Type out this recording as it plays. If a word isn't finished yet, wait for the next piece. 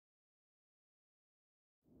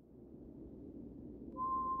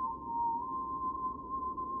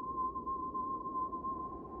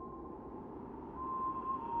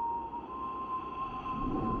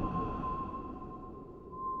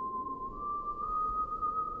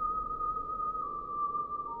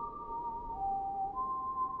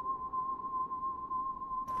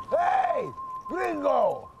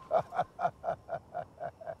Gringo!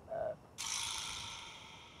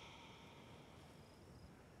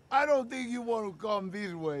 I don't think you want to come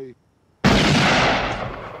this way.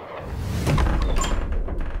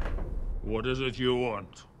 What is it you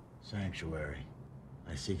want? Sanctuary.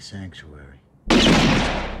 I seek sanctuary.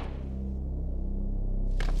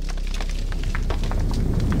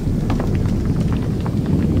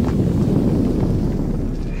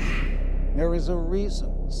 There is a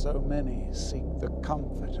reason so many seek the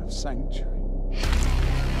comfort of sanctuary.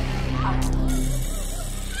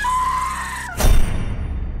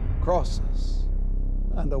 Crosses,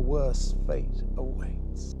 and a worse fate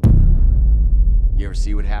awaits. You ever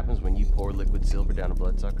see what happens when you pour liquid silver down a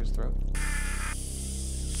bloodsucker's throat?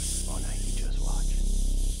 Oh, now you just watch.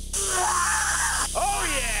 Oh,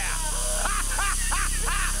 yeah!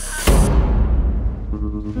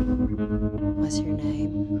 What's your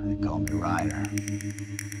name? They call me Ryder.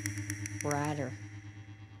 Ryder.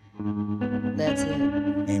 That's it.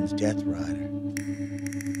 Name's Death Rider.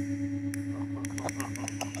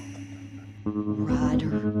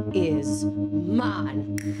 Ryder is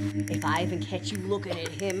mine. If I even catch you looking at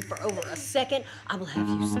him for over a second, I will have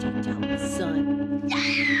you staked out, son. Now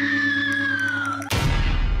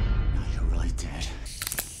you're really dead.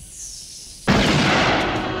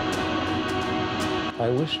 I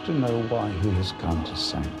wish to know why he has come to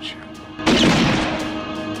sanctuary.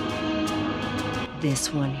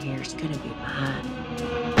 This one here is gonna be mine.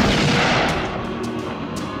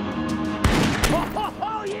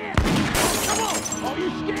 Oh, yeah! Come on! Are you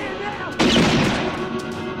scared now?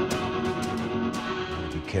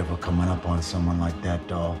 Be careful coming up on someone like that,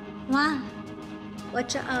 doll. Why?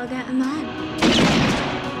 What you all got in mind?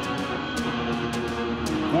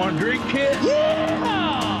 Want a drink, kid?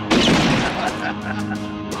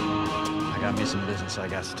 I got me some business I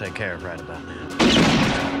got to take care of right about now.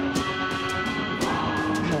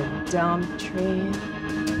 The dump tree.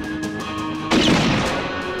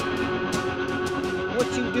 What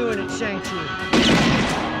you doing at Sanctuary?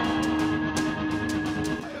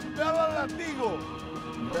 I am Bella Latigo.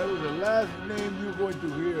 That is the last name you're going to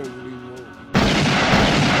hear, Gringo.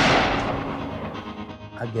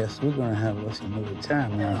 I guess we're gonna have us another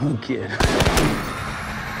time now, huh, kid?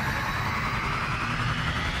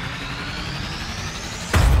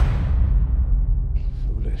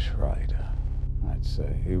 Foolish Ryder. I'd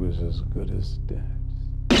say he was as good as dead.